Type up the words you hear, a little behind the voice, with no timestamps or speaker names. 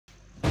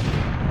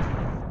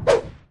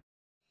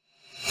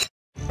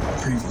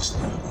Previously,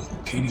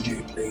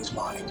 KDJ plays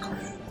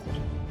Minecraft.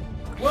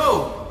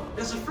 Whoa!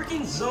 There's a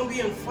freaking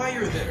zombie on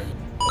fire there.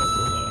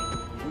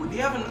 Ooh, they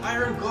have an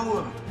iron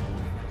golem.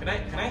 Can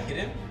I hit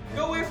him?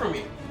 Go away from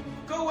me!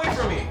 Go away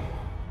from me!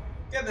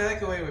 Get the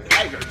heck away with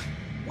me!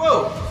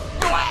 Whoa!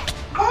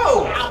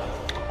 Whoa!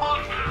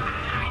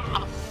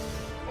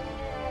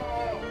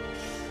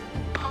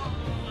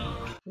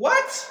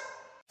 What?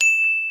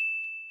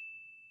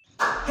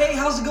 Hey,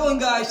 how's it going,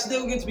 guys? Today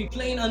we're going to be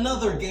playing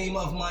another game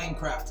of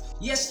Minecraft.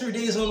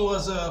 Yesterday's one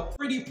was a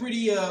pretty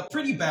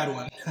bad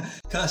one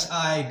because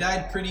I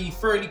died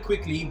fairly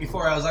quickly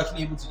before I was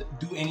actually able to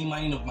do any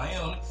mining of my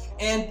own.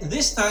 And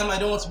this time I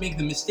don't want to make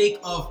the mistake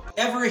of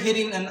ever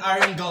hitting an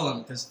iron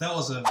golem because that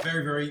was a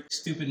very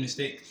stupid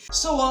mistake.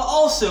 So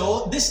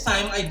also this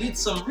time I did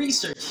some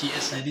research.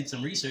 Yes, I did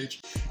some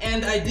research,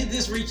 and I did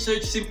this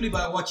research simply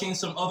by watching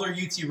some other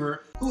YouTuber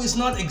who is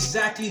not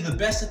exactly the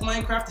best at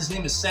Minecraft. His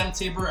name is Sam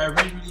Tabor. I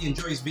really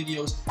enjoy his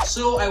videos,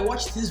 so I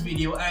watched his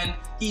video, and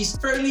he's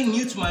fairly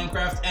new to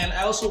Minecraft, and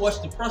I also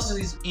watched the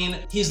processes in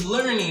his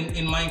learning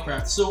in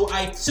Minecraft. So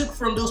I took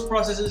from those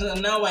processes,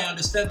 and now I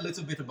understand a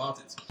little bit about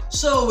it.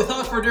 So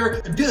without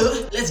further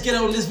ado, let's get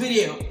on this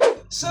video.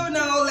 So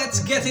now let's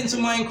get into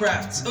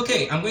Minecraft.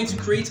 Okay, I'm going to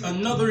create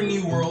another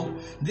new world.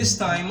 This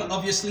time,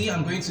 obviously,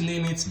 I'm going to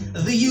name it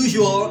the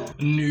usual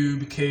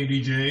Noob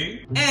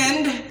KDJ.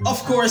 And,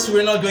 of course,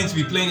 we're not going to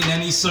be playing in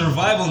any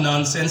survival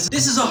nonsense.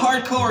 This is a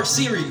hardcore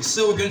series,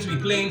 so we're going to be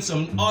playing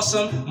some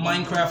awesome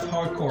Minecraft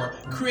hardcore.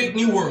 Create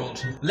new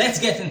world. Let's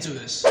get into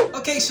this.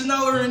 Okay, so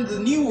now we're in the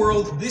new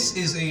world. This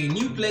is a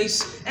new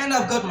place, and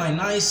I've got my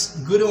nice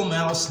good old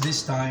mouse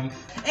this time.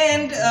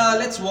 And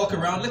let's walk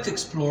around, let's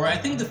explore. I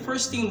think the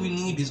first thing we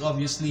need is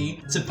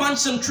obviously to punch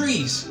some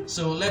trees.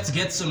 So let's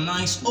get some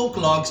nice oak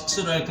logs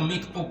so that I can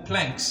make oak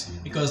planks,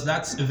 because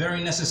that's a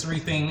very necessary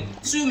thing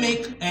to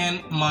make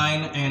and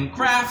mine and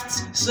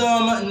craft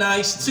some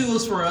nice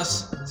tools for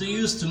us to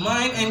use to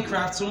mine and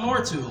craft some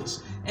more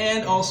tools.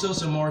 And also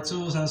some more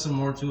tools and some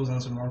more tools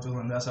and some more tools,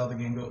 and that's how the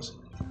game goes.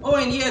 Oh,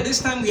 and yeah, this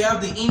time we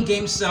have the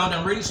in-game sound.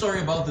 I'm really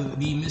sorry about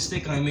the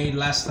mistake I made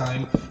last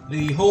time.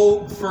 The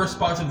whole first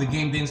part of the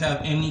game didn't have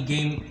any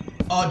game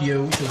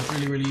audio, which was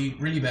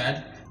really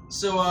bad.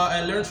 So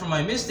I learned from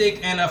my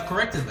mistake, and I've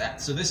corrected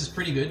that. So this is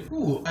pretty good.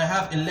 Ooh, I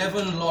have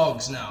 11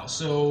 logs now.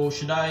 So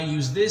should I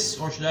use this,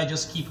 or should I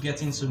just keep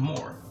getting some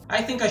more?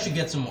 I think I should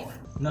get some more.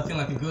 Nothing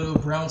like a good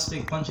old brown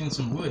stick punching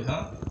some wood,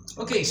 huh?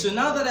 Okay, so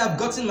now that I've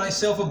gotten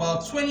myself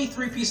about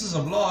 23 pieces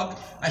of log,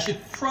 I should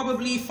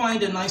probably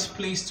find a nice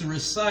place to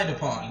reside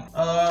upon.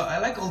 I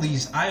like all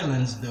these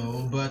islands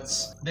though, but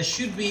there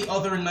should be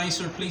other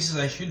nicer places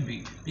I should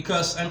be,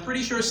 because I'm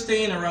pretty sure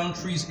staying around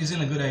trees isn't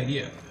a good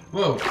idea.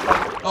 Whoa.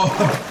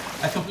 Oh,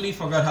 I completely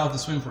forgot how to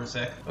swim for a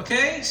sec.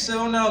 Okay,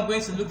 so now I'm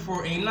going to look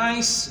for a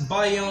nice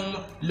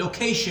biome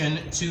location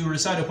to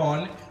reside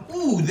upon.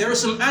 Ooh, there are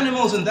some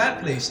animals in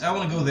that place. I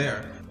want to go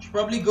there. Should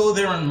probably go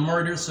there and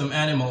murder some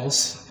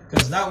animals,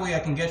 because that way I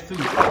can get food.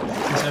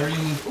 Because I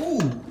really need...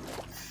 Ooh,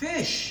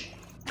 fish.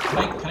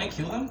 Can I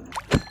kill them?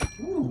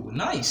 Ooh,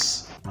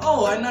 nice.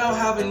 Oh, I now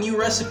have a new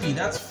recipe.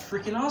 That's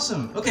freaking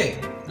awesome. Okay,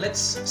 let's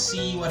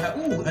see what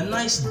happens. Ooh, a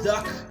nice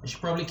duck. I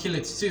should probably kill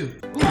it too.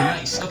 Ooh,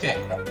 nice. Okay.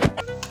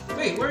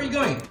 Wait, where are you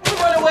going? Don't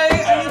run away.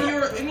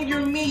 I need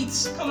your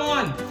meat. Come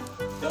on.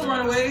 Don't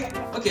run away.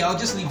 Okay, I'll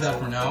just leave that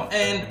for now.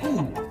 And,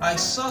 ooh, I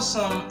saw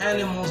some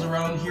animals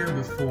around here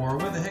before.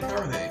 Where the heck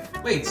are they?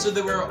 Wait, so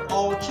they were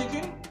all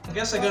chicken? I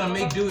guess I gotta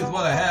make do with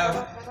what I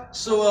have.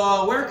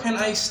 So, where can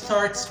I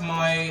start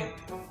my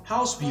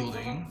house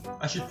building?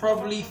 I should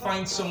probably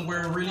find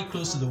somewhere really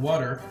close to the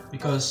water,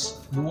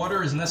 because the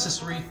water is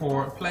necessary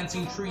for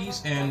planting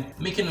trees and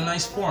making a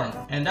nice farm.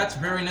 And that's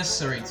very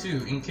necessary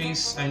too, in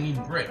case I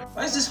need bread.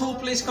 Why is this whole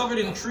place covered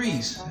in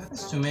trees?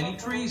 That's too many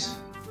trees.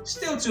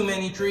 Still too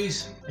many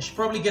trees. I should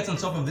probably get on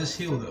top of this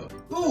hill though.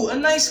 Ooh, a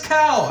nice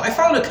cow! I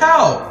found a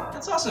cow!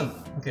 That's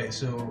awesome. Okay,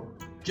 so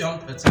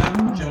jump,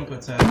 attack, jump,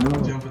 attack,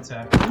 jump,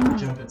 attack,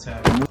 jump,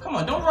 attack. Come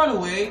on, don't run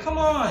away. Come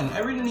on, I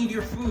really need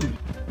your food.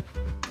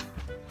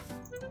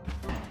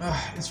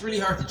 It's really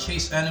hard to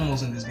chase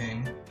animals in this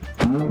game.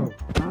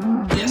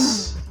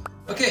 Yes!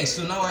 Okay,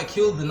 so now I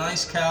killed the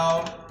nice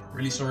cow.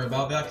 Really sorry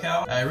about that,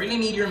 cow. I really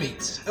need your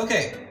meat.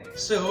 Okay,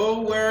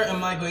 so where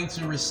am I going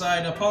to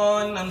reside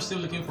upon? I'm still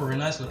looking for a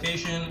nice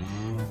location.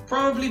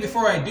 Probably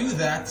before I do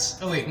that...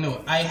 Oh wait,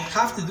 no. I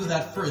have to do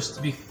that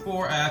first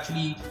before I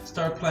actually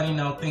start planning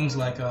out things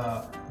like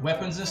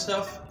weapons and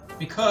stuff.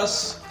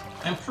 Because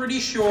I'm pretty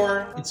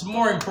sure it's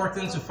more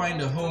important to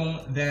find a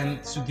home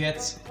than to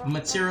get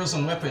materials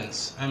and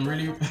weapons.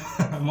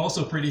 I'm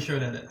also pretty sure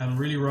that I'm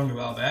really wrong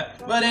about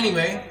that. But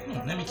anyway,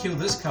 let me kill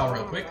this cow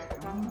real quick.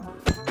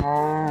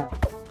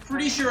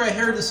 Pretty sure I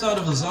heard the sound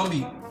of a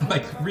zombie,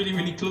 like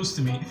really close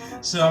to me.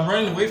 So I'm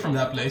running away from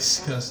that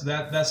place, because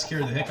that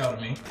scared the heck out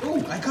of me.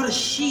 Ooh, I got a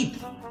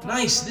sheep!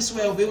 Nice, this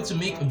way I'll be able to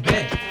make a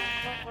bed.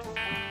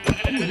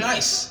 Ooh,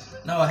 nice!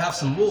 Now I have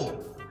some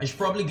wool. I should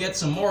probably get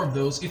some more of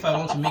those if I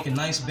want to make a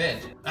nice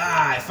bed.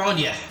 Ah, I found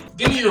ya!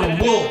 Give me your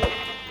wool!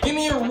 Give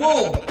me your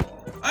wool!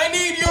 I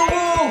need your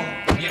wool!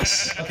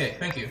 Nice. Okay,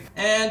 thank you.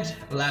 And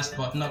last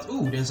but not...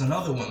 Ooh, there's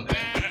another one there.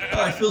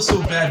 Oh, I feel so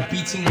bad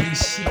beating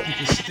these sheep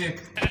with a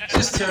stick. It's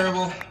just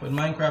terrible, but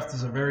Minecraft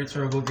is a very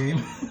terrible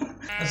game.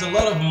 There's a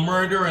lot of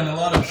murder and a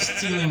lot of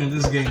stealing in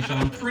this game, so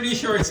I'm pretty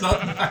sure it's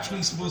not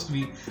actually supposed to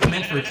be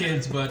meant for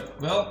kids, but,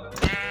 well,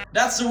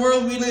 that's the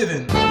world we live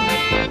in.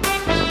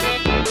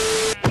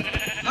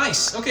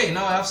 Nice. Okay,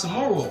 now I have some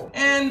more wool.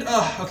 And,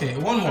 okay,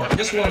 one more.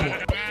 Just one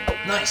more.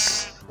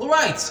 Nice.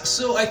 Alright,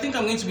 so I think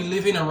I'm going to be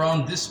living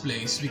around this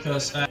place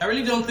because I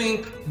really don't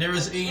think there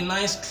is a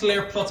nice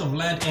clear plot of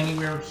land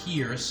anywhere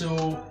here.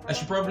 So I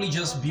should probably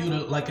just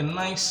build like a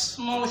nice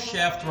small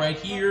shaft right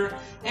here.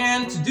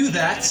 And to do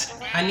that,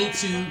 I need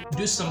to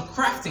do some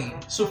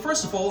crafting. So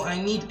first of all, I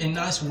need a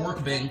nice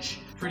workbench.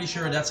 Pretty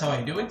sure that's how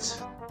I do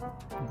it.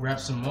 Grab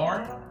some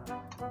more.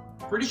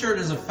 Pretty sure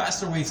there's a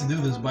faster way to do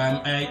this,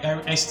 but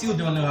I still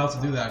don't know how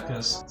to do that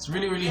because it's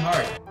really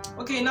hard.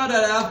 Okay, now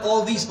that I have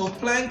all these oak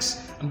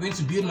planks, I'm going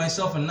to build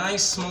myself a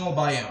nice small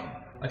biome.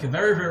 Like a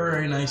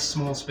very nice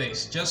small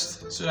space,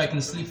 just so that I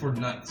can sleep for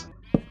the night.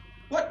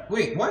 What?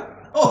 Wait,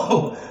 what?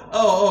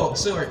 Oh,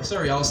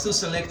 sorry, I was still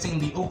selecting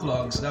the oak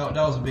logs. That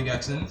was a big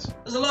accident.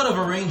 There's a lot of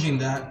arranging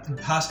that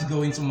has to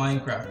go into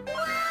Minecraft.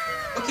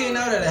 Okay,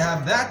 now that I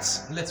have that,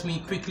 let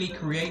me quickly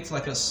create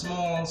like a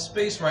small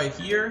space right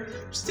here.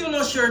 Still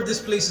not sure if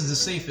this place is the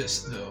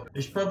safest though.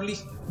 There's probably...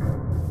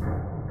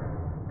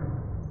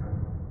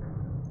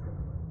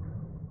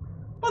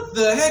 What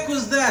the heck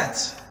was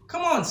that?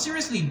 Come on,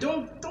 seriously,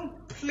 don't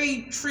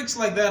play tricks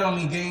like that on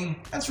me, game.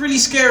 That's really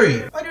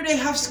scary. Why do they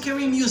have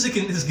scary music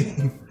in this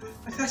game?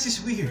 That's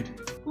just weird.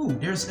 Ooh,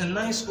 there's a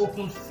nice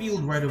open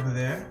field right over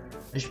there.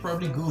 I should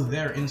probably go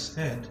there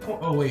instead.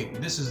 Oh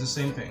wait, this is the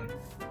same thing.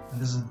 And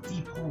there's a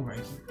deep hole right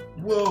here.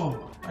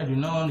 Whoa! I do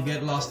not want to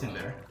get lost in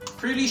there.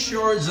 Pretty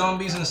sure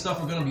zombies and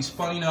stuff are going to be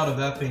spawning out of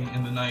that thing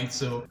in the night,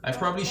 so I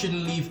probably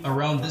shouldn't leave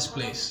around this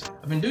place.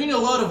 I've been doing a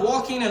lot of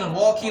walking and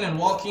walking, and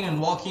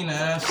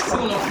I've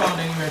still not found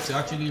anywhere to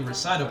actually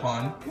reside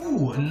upon.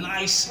 Ooh, a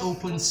nice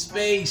open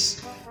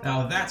space.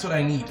 Now that's what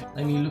I need.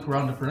 Let me look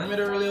around the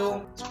perimeter a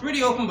little. It's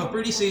pretty open but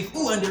pretty safe.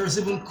 Ooh, and there's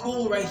even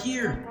coal right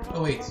here.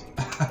 Oh wait.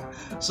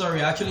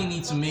 Sorry, I actually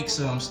need to make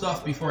some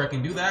stuff before I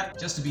can do that.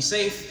 Just to be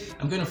safe,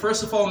 I'm going to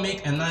first of all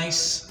make a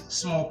nice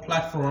small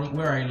platform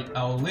where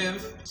I'll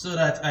live so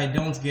that I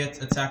don't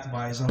get attacked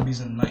by zombies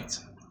in the night,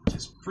 which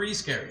is pretty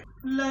scary.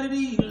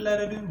 La-da-dee,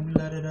 la-da-doo,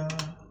 la-da-da,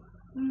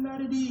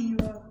 la-da-dee,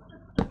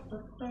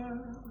 la-da-da.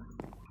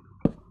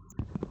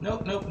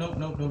 Nope,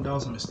 that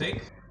was a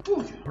mistake.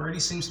 Whew,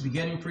 already seems to be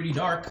getting pretty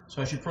dark,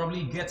 so I should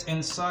probably get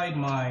inside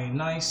my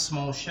nice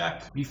small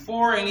shack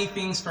before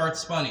anything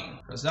starts spawning,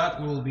 because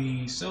that will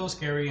be so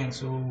scary and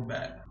so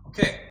bad.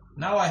 Okay,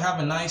 now I have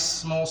a nice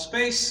small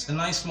space, a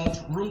nice small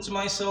room to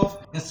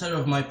myself, instead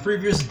of my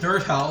previous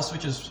dirt house,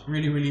 which is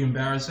really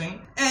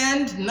embarrassing.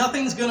 And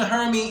nothing's gonna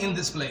harm me in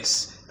this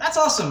place. That's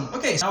awesome.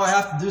 Okay, now I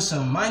have to do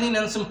some mining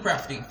and some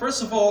crafting.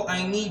 First of all,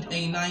 I need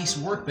a nice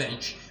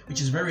workbench, which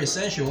is very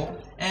essential,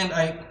 and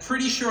I'm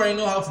pretty sure I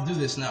know how to do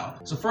this now.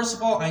 So first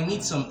of all, I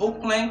need some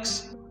oak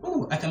planks.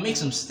 Ooh, I can make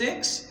some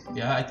sticks.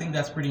 Yeah, I think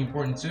that's pretty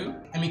important too.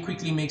 Let me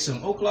quickly make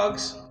some oak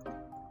logs.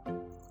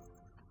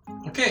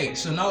 Okay,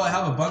 so now I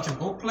have a bunch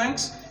of oak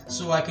planks,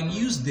 so I can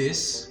use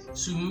this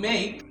to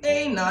make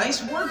a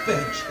nice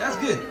workbench. That's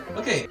good.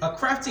 Okay, a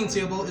crafting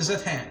table is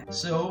at hand,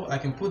 so I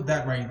can put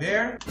that right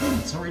there. Ooh,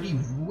 it's already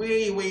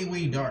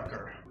way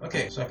darker.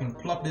 Okay, so I can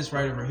plop this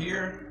right over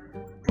here.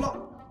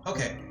 Plop.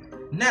 Okay.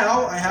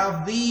 Now I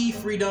have the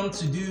freedom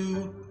to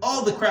do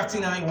all the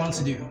crafting I want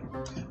to do.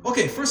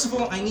 Okay, first of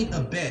all, I need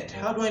a bed.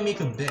 How do I make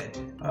a bed?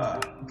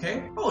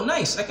 Okay. Oh,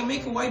 nice. I can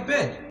make a white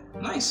bed.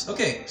 Nice.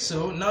 Okay,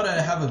 so now that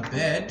I have a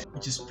bed,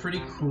 which is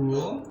pretty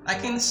cool, I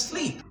can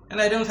sleep. And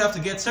I don't have to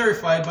get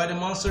terrified by the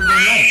monster in the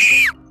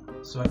night.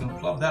 So I can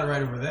plop that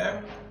right over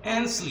there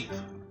and sleep.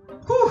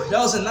 Whew, that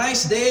was a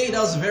nice day. That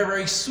was a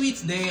very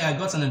sweet day. I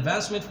got an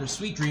advancement for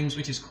sweet dreams,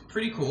 which is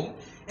pretty cool.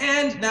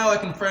 And now I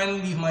can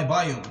finally leave my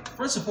biome.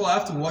 First of all, I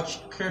have to watch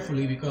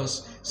carefully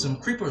because some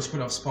creepers could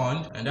have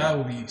spawned, and that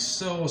would be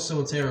so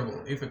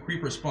terrible if a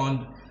creeper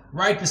spawned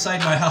right beside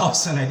my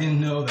house and I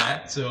didn't know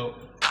that. So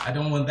I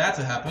don't want that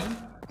to happen.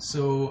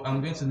 So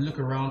I'm going to look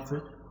around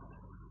for...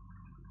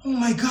 Oh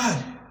my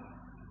god!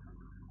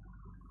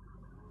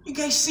 You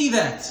guys see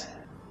that?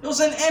 There was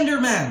an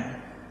Enderman!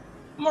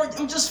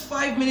 I'm just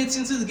 5 minutes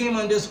into the game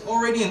and there's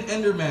already an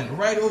Enderman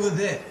right over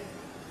there.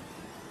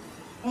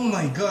 Oh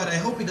my god, I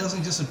hope he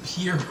doesn't just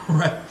appear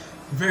right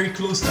very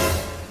close to me.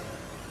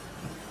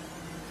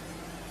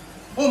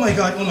 Oh my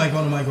god, oh my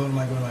god,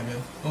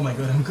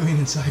 I'm going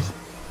inside.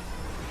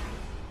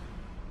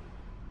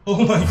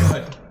 Oh my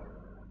god.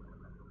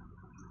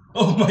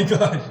 Oh my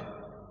god.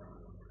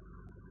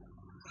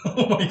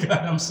 Oh my god,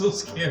 I'm so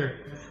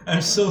scared.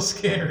 I'm so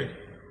scared.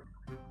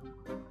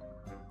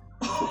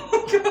 Oh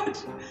my god.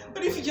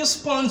 What if he just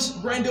spawns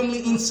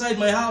randomly inside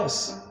my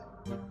house?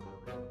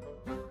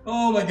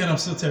 Oh my god, I'm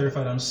so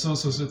terrified. I'm so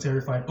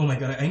terrified. Oh my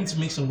god, I need to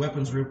make some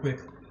weapons real quick.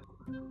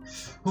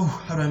 Oh,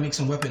 how do I make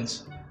some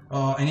weapons?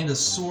 I need a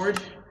sword.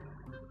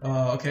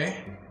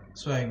 Okay.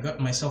 So I got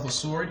myself a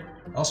sword.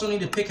 I also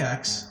need a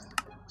pickaxe.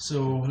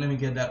 So let me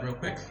get that real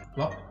quick.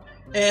 Plop.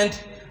 And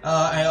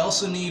I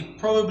also need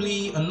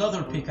probably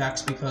another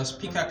pickaxe because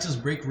pickaxes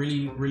break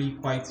really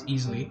quite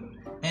easily.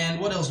 And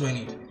what else do I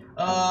need?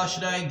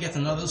 Should I get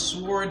another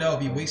sword? That would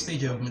be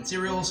wastage of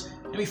materials.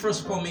 Let me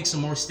first of all make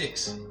some more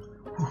sticks.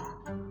 Whew.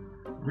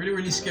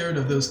 Really scared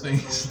of those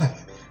things. Like,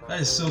 that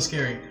is so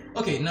scary.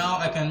 Okay, now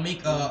I can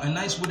make a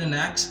nice wooden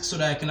axe so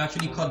that I can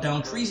actually cut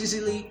down trees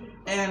easily.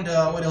 And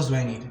what else do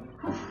I need?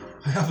 Whew.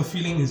 I have a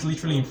feeling it's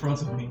literally in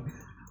front of me.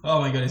 Oh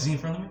my god, is he in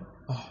front of me?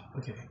 Oh,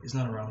 okay, he's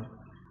not around.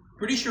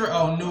 Pretty sure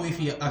I'll know if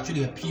he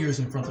actually appears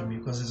in front of me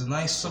because there's a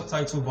nice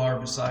subtitle bar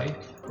beside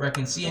where I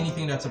can see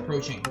anything that's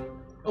approaching.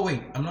 Oh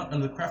wait, I'm not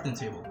on the crafting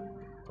table.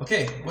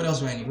 Okay, what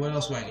else do I need? What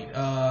else do I need?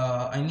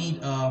 I need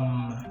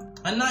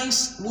a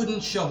nice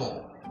wooden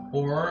shovel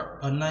or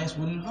a nice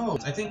wooden hoe.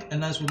 I think a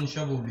nice wooden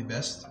shovel would be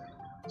best.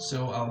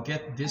 So I'll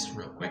get this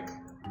real quick.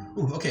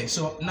 Ooh, okay,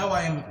 so now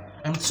I'm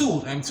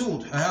tooled.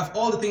 I have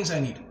all the things I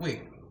need.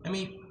 Wait, let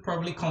me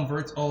probably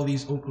convert all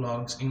these oak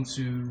logs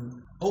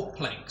into oak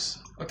planks.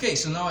 Okay,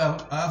 so now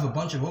I have a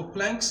bunch of oak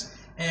planks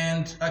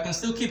and I can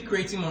still keep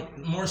creating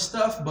more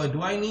stuff, but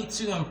do I need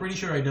to? I'm pretty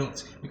sure I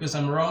don't because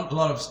I'm around a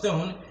lot of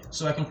stone,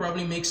 so I can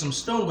probably make some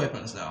stone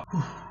weapons now.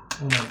 Whew.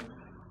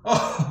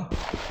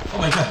 Oh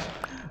my god,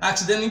 I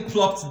accidentally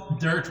plopped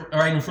dirt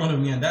right in front of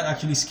me and that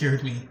actually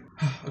scared me.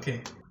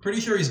 Okay,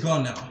 pretty sure he's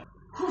gone now.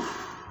 Whew.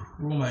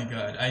 Oh my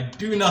god, I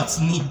do not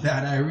need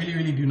that. I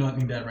really do not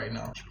need that right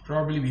now. Should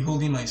probably be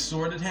holding my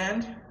sword at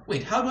hand.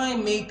 Wait, how do I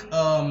make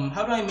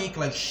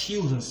like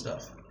shields and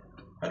stuff?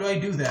 How do I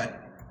do that?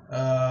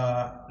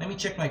 Let me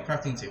check my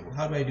crafting table.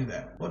 How do I do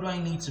that? What do I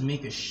need to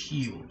make a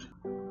shield?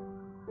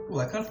 Oh,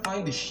 I can't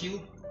find the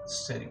shield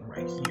setting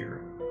right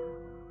here.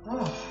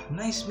 Oh,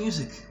 nice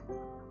music.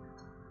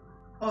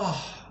 Oh,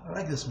 I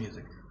like this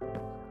music.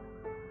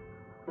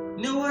 You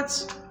know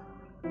what?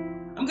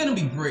 I'm gonna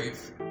be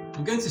brave.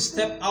 I'm going to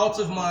step out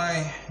of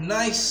my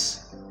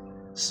nice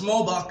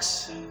small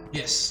box.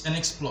 Yes, and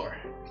explore.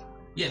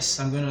 Yes,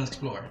 I'm going to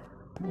explore.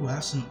 Ooh, I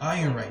have some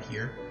iron right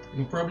here. We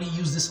can probably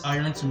use this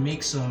iron to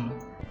make some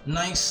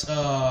nice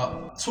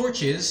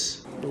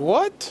torches.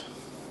 What?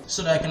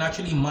 So that I can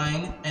actually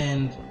mine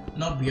and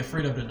not be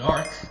afraid of the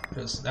dark,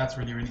 because that's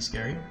really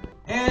scary.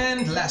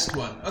 And last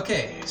one.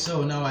 Okay,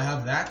 so now I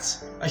have that.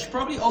 I should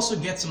probably also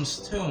get some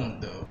stone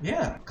though.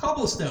 Yeah,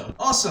 cobblestone.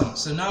 Awesome.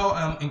 So now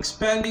I'm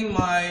expanding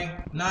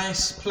my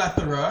nice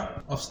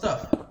plethora of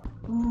stuff.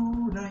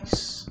 Ooh,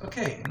 nice.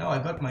 Okay, now I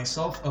got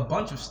myself a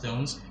bunch of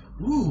stones.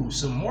 Ooh,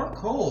 some more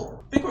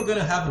coal. I think we're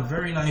gonna have a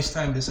very nice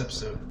time this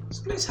episode. This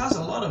place has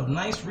a lot of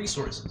nice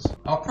resources.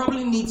 I'll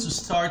probably need to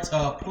start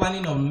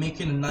planning on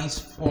making a nice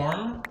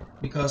farm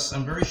because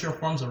I'm very sure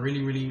farms are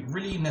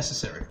really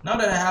necessary. Now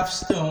that I have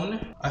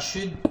stone, I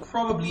should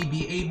probably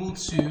be able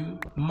to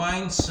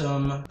mine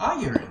some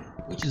iron,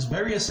 which is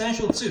very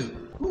essential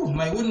too. Ooh,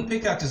 my wooden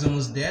pickaxe is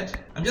almost dead.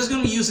 I'm just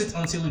gonna use it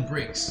until it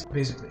breaks,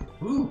 basically.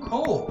 Ooh,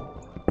 coal.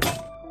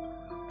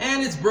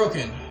 And it's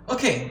broken.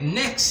 Okay,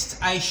 next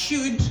I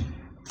should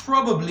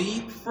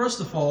probably,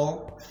 first of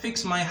all,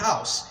 fix my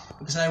house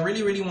because I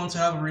really want to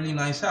have a really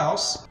nice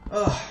house.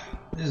 Ugh,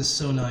 this is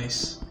so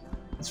nice.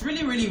 It's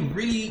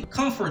really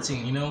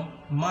comforting, you know,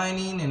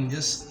 mining and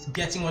just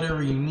getting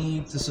whatever you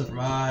need to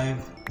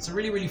survive. It's a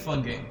really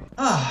fun game.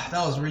 Ah,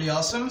 that was really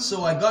awesome.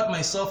 So I got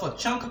myself a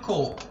chunk of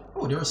coal.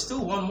 Oh, there's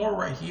still one more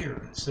right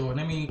here. So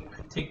let me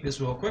take this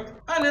real quick.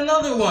 And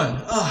another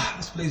one. Ah,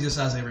 this place just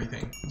has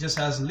everything. It just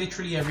has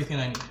literally everything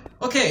I need.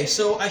 Okay,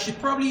 so I should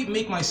probably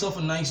make myself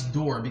a nice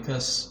door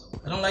because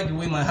I don't like the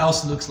way my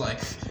house looks like.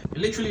 It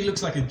literally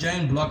looks like a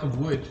giant block of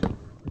wood,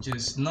 which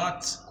is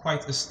not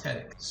quite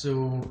aesthetic.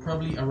 So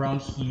probably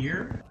around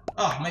here.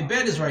 Ah, my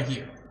bed is right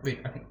here.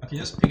 Wait, I can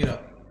just pick it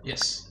up.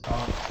 Yes,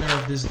 I'll clear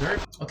up this dirt.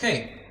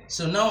 Okay,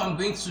 so now I'm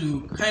going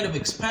to kind of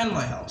expand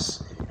my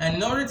house. And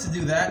in order to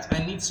do that,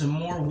 I need some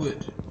more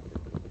wood.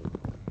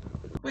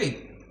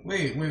 Wait.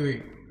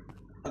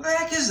 What the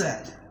heck is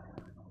that?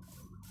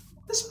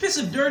 This piece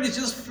of dirt is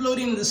just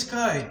floating in the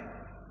sky.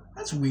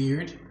 That's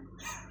weird.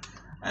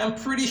 I'm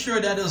pretty sure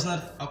that does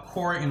not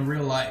occur in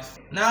real life.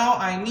 Now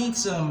I need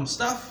some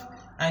stuff.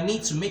 I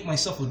need to make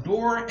myself a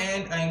door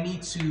and I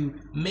need to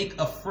make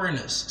a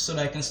furnace so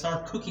that I can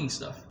start cooking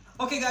stuff.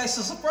 Okay guys,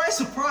 so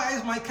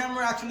surprise, my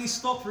camera actually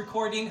stopped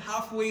recording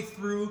halfway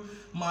through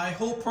my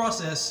whole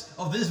process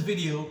of this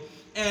video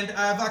and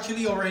I've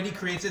actually already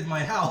created my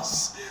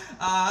house.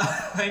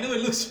 I know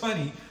it looks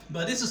funny,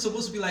 but this is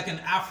supposed to be like an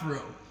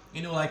afro.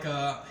 You know, like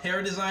a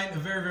hair design, a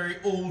very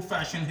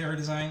old-fashioned hair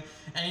design,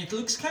 and it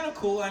looks kind of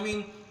cool. I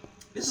mean,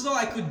 this is all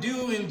I could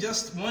do in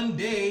just one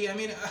day. I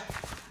mean,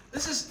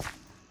 this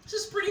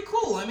is pretty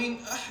cool. I mean,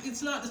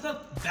 it's not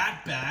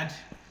that bad.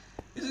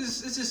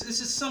 It's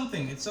just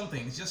something. It's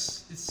something.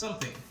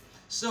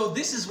 So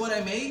this is what I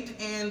made,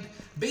 and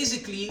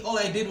basically all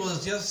I did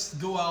was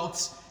just go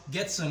out,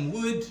 get some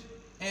wood,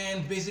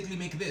 and basically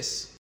make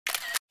this.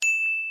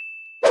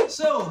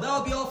 So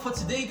that'll be all for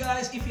today,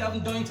 guys. If you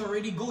haven't done it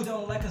already, go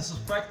down, like and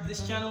subscribe to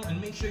this channel, and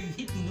make sure you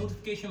hit the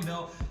notification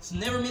bell to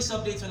never miss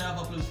updates when I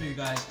have uploads for you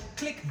guys.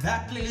 Click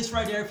that playlist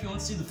right there if you want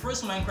to see the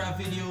first Minecraft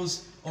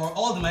videos or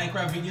all the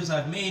Minecraft videos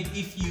I've made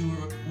if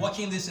you're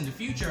watching this in the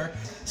future.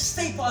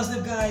 Stay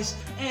positive, guys,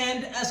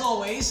 and as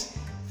always,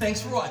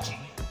 thanks for watching.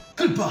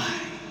 Goodbye.